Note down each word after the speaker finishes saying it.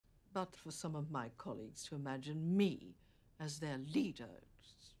But for some of my colleagues to imagine me as their leader,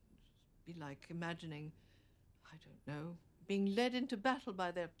 it'd be like imagining, I don't know, being led into battle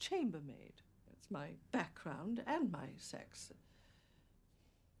by their chambermaid. That's my background and my sex.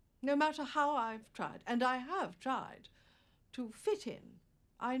 No matter how I've tried, and I have tried, to fit in,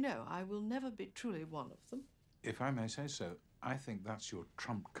 I know I will never be truly one of them. If I may say so, I think that's your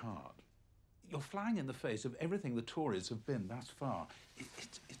trump card. You're flying in the face of everything the Tories have been thus far.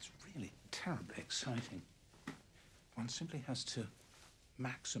 It's really terribly exciting. One simply has to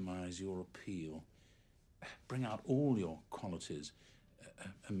maximise your appeal, bring out all your qualities,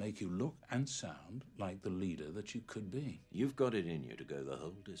 and make you look and sound like the leader that you could be. You've got it in you to go the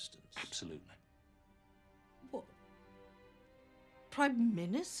whole distance. Absolutely. What? Prime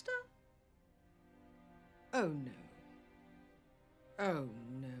Minister? Oh, no. Oh,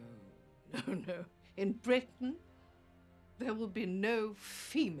 no. No, no. In Britain, there will be no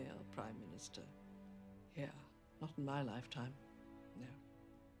female Prime Minister. Here, not in my lifetime. No.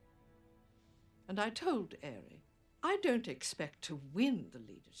 And I told Airy, I don't expect to win the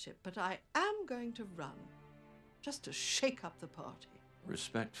leadership, but I am going to run, just to shake up the party.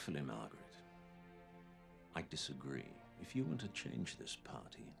 Respectfully, Margaret, I disagree. If you want to change this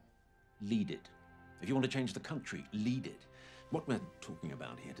party, lead it. If you want to change the country, lead it. What we're talking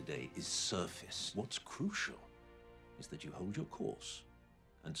about here today is surface. What's crucial is that you hold your course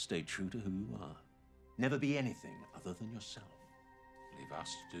and stay true to who you are. Never be anything other than yourself. Leave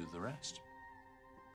us to do the rest.